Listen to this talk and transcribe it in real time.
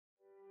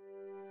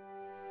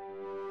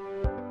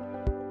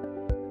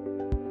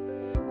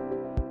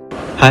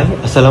Hai,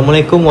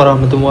 Assalamualaikum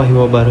warahmatullahi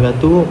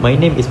wabarakatuh. My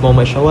name is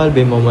Muhammad Syawal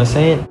bin Muhammad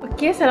Said.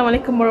 Okay,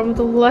 Assalamualaikum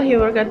warahmatullahi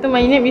wabarakatuh.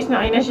 My name is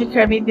Naina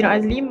Syikra binti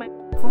Azli.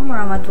 Assalamualaikum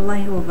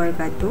warahmatullahi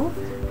wabarakatuh.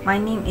 My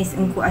name is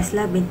Engku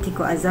Asla binti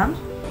Ko Azam.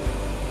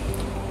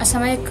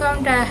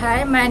 Assalamualaikum dan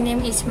hai, my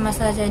name is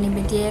Masajani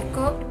binti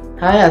Yaakob.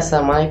 Hi,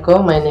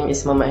 Assalamualaikum. My name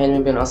is Muhammad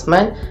Helmi bin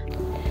Osman.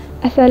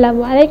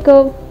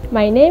 Assalamualaikum.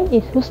 My name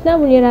is Husna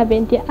Munira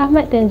binti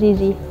Ahmad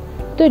Tanzizi.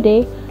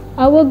 Today,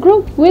 our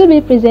group will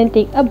be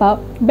presenting about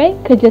Bank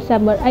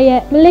Kerjasama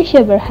Rakyat Malaysia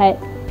Berhad.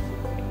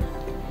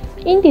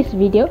 In this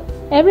video,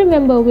 every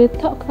member will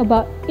talk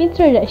about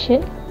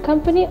introduction,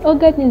 company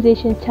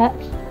organisation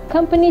charts,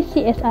 company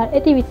CSR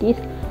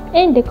activities,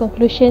 and the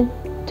conclusion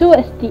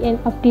towards the end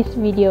of this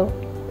video.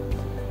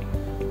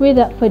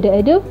 Without further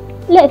ado,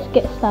 let's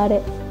get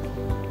started.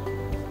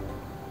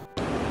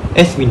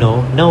 As we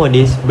know,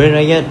 nowadays, Bank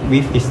Rakyat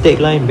with its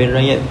tagline Bank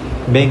Rakyat,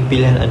 Bank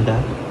Pilihan Anda,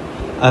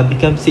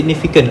 become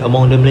significant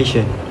among the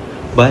Malaysian.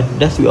 But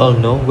as we all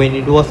know, when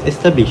it was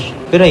established,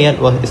 Bank Rakyat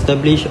was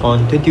established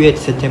on 28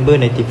 September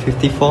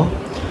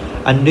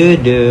 1954 under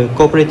the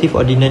Cooperative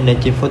Ordinance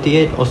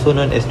 1948, also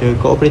known as the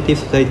Cooperative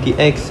Society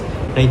Act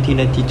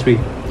 1993.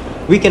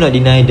 We cannot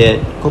deny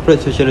that corporate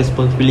social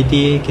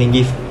responsibility can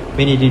give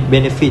many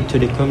benefit to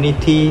the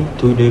community,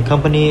 to the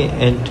company,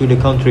 and to the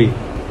country.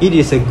 It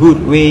is a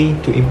good way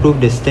to improve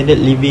the standard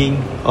living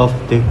of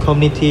the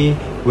community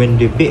when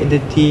the big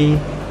entity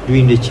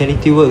doing the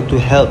charity work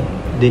to help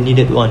the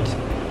needed ones.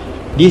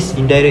 This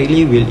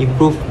indirectly will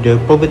improve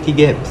the poverty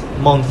gaps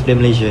amongst the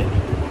Malaysian.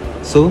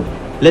 So,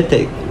 let's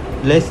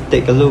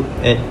take a look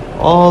at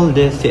all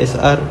the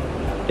CSR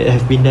that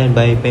have been done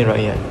by Bank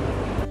Rakyat.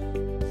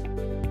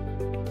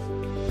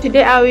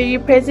 Today, I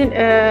will represent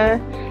a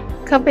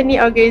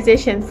company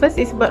organisation. First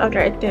is board of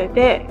director.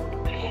 They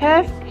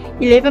have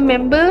 11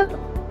 members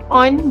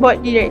on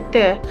board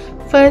director.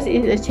 First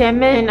is the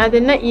chairman,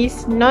 another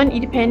is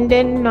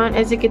non-independent,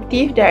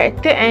 non-executive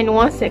director, and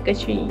one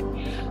secretary.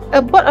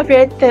 A board of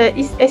director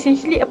is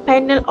essentially a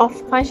panel of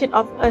function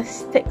of a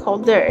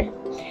stakeholder,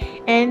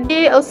 and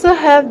they also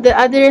have the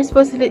other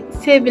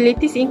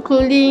responsibilities,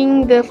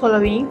 including the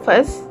following.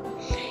 First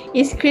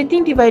is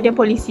creating dividend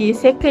policy.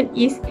 Second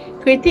is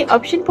creating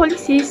option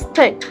policies.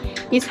 Third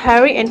is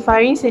hiring and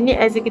firing senior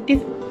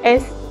executive,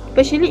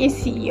 especially is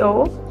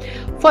CEO.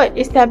 Fourth,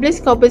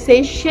 establish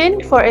compensation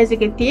for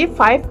executive.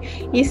 5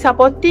 is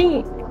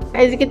supporting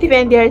executive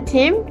and their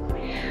team.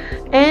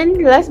 And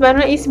last but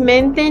not is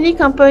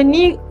maintaining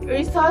company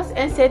resource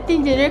and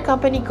setting general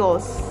company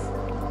goals.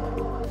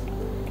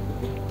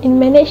 In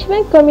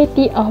Management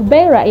Committee of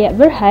Bank Rakyat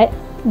Berhad,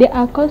 there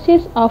are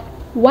consists of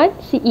 1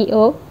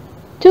 CEO,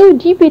 2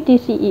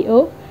 Deputy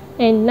CEO,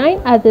 and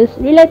 9 others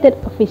related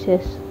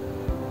officers.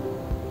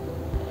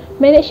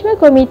 Management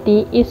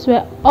Committee is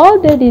where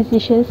all the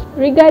decisions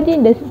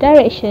regarding the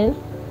direction,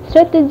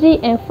 strategy,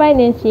 and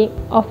financing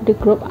of the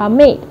group are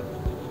made.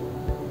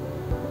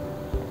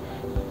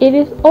 It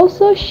is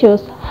also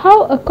shows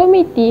how a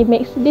committee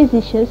makes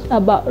decisions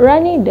about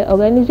running the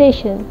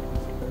organisation.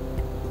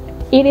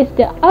 It is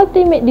the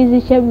ultimate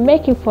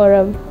decision-making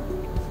forum.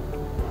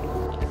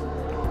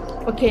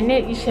 Okay,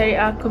 next is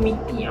Syariah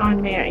Committee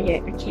on Bank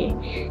Rakyat. Okay,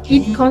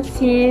 it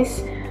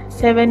consists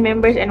 7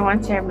 members and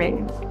 1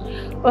 chairman.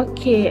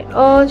 Okay,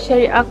 all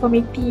Syariah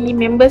Committee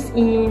members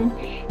in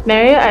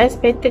Bank Rakyat are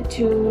expected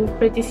to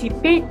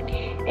participate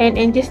and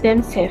engage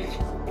themselves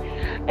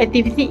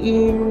activity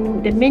in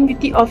the main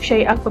duty of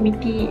Syariah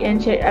Committee and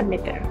Syariah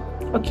matter.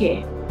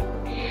 Okay,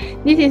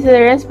 this is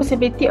the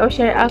responsibility of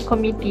Syariah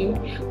Committee.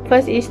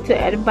 First is to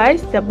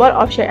advise the board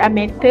of Syariah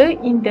matter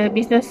in the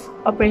business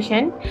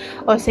operation,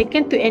 or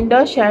second to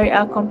endorse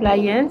Syariah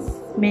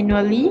compliance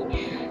manually.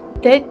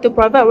 Third, to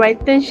provide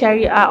written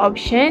Syariah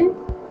option,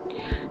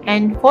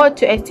 and fourth,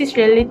 to assist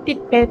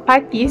related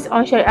parties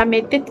on Syariah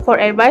method for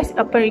advice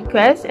upon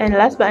request. And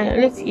last but not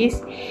least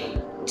is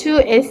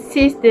to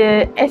assist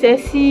the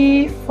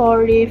SSC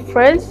for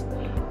reference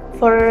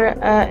for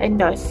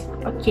endorse.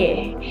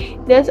 Okay,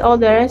 that's all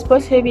the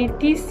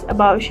responsibilities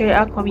about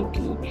Syariah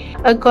Committee.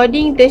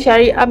 According to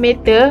Syariah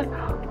matter,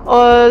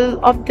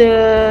 all of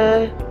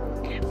the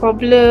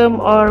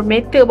problem or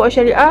matter about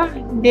Syariah,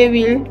 they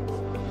will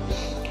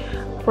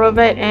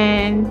provide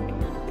and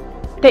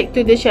take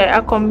to the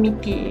Syariah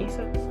Committee.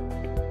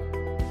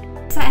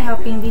 Besides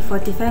helping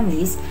B40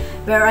 families,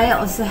 Bank Rakyat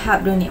also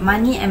help donate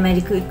money and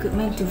medical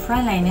equipment to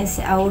frontliners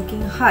that are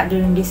working hard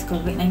during this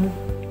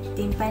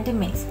COVID-19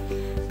 pandemic.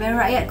 Bank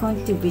Rakyat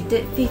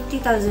contributed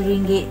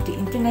RM50,000 to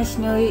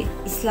International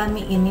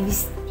Islamic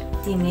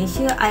University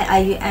Malaysia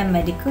IIUM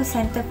Medical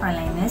Center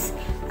frontliners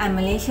and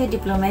Malaysia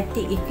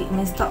Diplomatic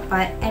Equipment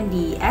Stockpile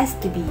MDES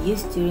to be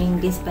used during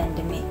this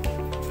pandemic.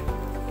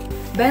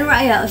 Bank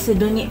Rakyat also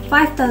donate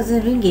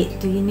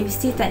RM5,000 to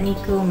University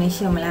Technical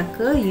Malaysia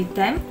Melaka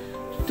UTM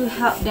to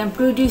help them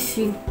produce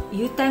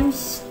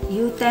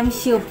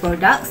utensil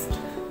products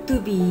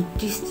to be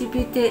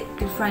distributed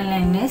to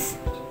frontliners.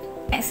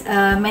 Next,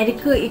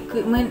 medical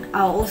equipment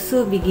are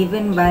also be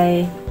given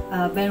by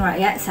Bank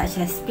Rakyat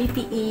such as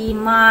PPE,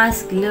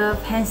 mask,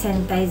 glove, hand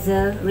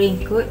sanitizer,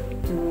 raincoat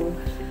to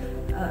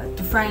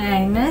to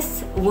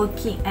frontliners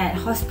working at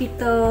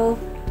hospital,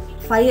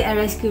 fire and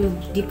rescue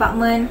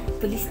department,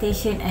 police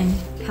station and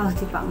health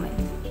department.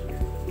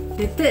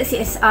 The third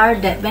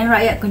CSR that Bank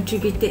Rakyat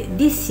contributed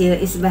this year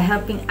is by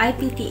helping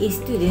IPTA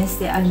students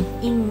that are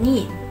in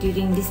need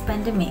during this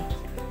pandemic.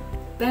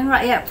 Bank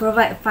Rakyat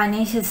provide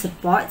financial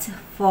support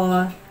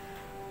for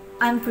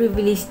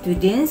unprivileged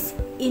students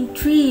in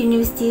 3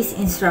 universities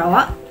in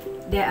Sarawak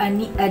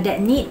that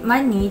need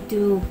money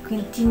to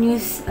continue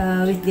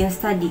with their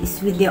studies,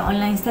 with their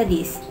online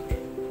studies.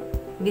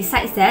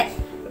 Besides that,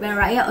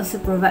 Bank Rakyat also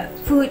provide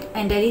food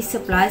and daily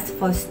supplies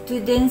for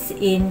students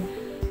in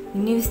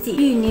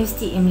university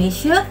in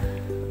Malaysia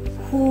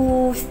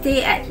who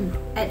stay at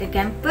the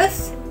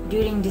campus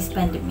during this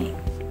pandemic.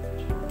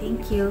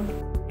 Thank you.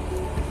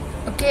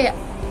 Okay,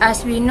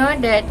 as we know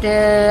that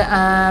the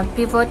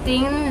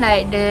pivoting,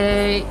 like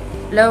the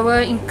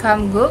lower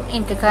income group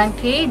in the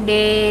country,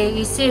 they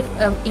receive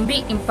a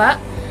big impact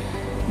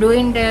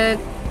during the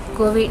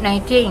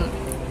COVID-19.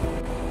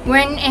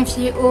 When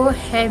MCO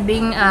have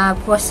been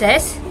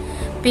processed,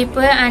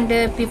 people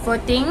under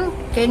pivoting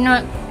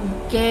cannot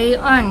carry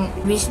on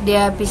with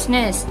their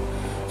business,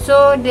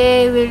 so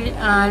they will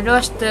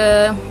lose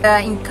the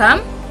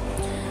income,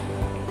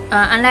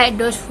 unlike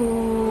those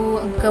who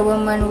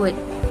government would.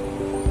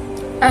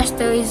 As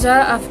the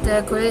result of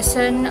the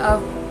collection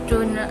of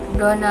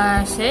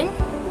donation,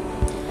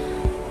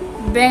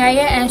 Bank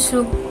Rakyat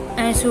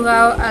and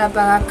Surau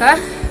Al-Barakah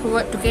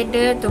work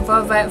together to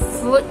provide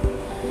food,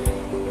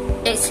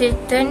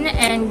 assistance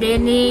and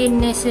daily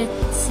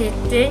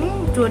necessities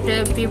to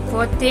the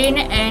pivoting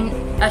and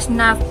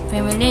asnaf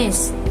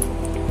families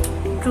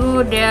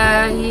through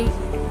their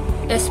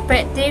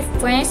respective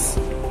friends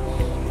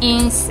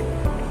in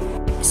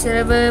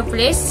several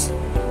places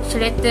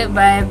selected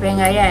by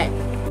Bank Rakyat.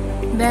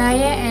 Bank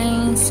Rakyat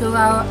and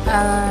Surau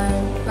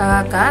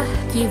Al-Barakah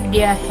give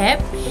their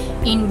help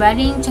in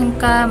Baling,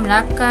 Cengkar,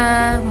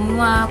 Melaka,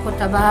 Muar,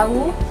 Kota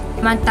Baru,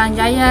 Mantang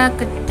Jaya,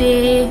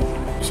 Ketih,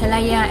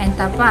 Selayang and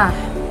Tapah.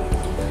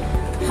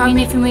 How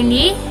many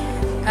family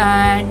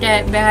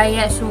that Bank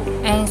Rakyat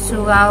and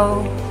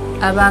Surau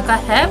Al-Barakah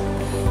help?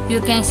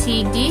 You can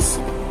see this.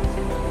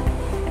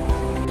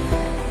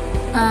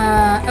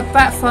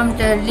 Apart from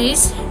the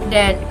list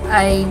that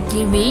I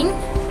giving,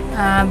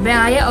 Bank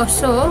Rakyat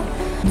also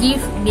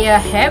give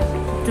their help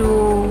to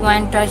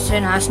 1,000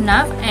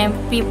 asnaf and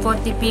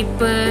 40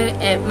 people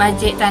at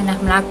Masjid Tanah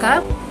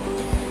Melaka.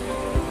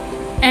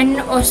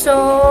 And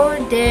also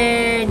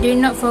they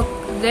did not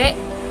forget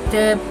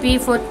the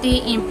P40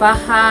 in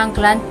Pahang,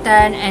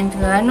 Kelantan and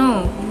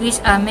Terengganu,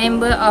 which are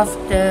member of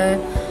the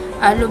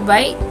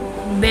Ahlul-Bait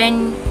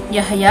Ben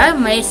Yahya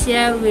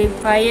Malaysia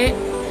Welfare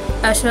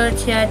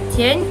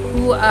Association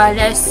who are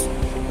less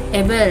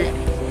able.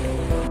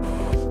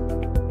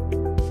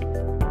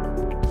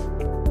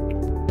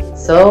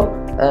 So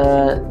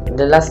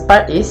the last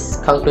part is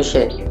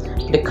conclusion.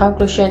 The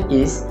conclusion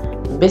is,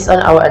 based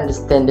on our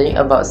understanding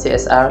about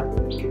CSR,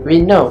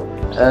 we know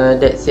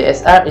that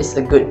CSR is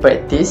a good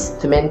practice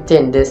to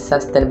maintain the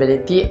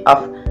sustainability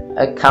of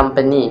a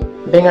company.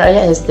 Bank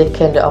Rakyat has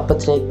taken the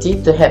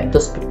opportunity to help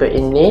those people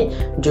in need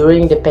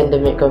during the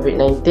pandemic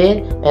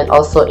COVID-19 and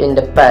also in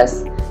the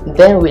past.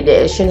 Then with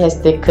the action has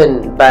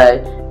taken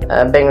by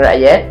Bank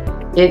Rakyat,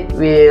 it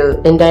will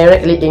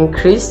indirectly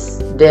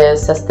increase the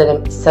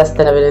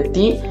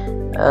sustainability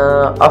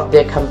of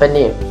their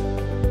company.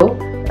 So,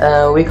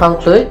 we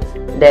conclude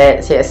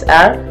that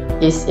CSR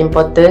is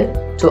important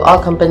to all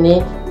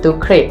company to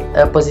create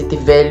a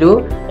positive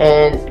value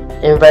and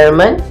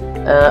environment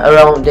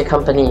around the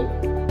company.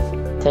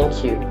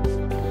 Thank you.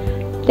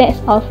 That's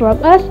all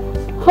from us.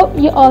 Hope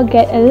you all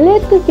get a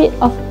little bit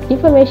of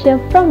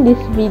information from this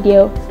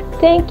video.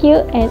 Thank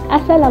you and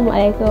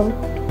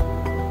Assalamualaikum.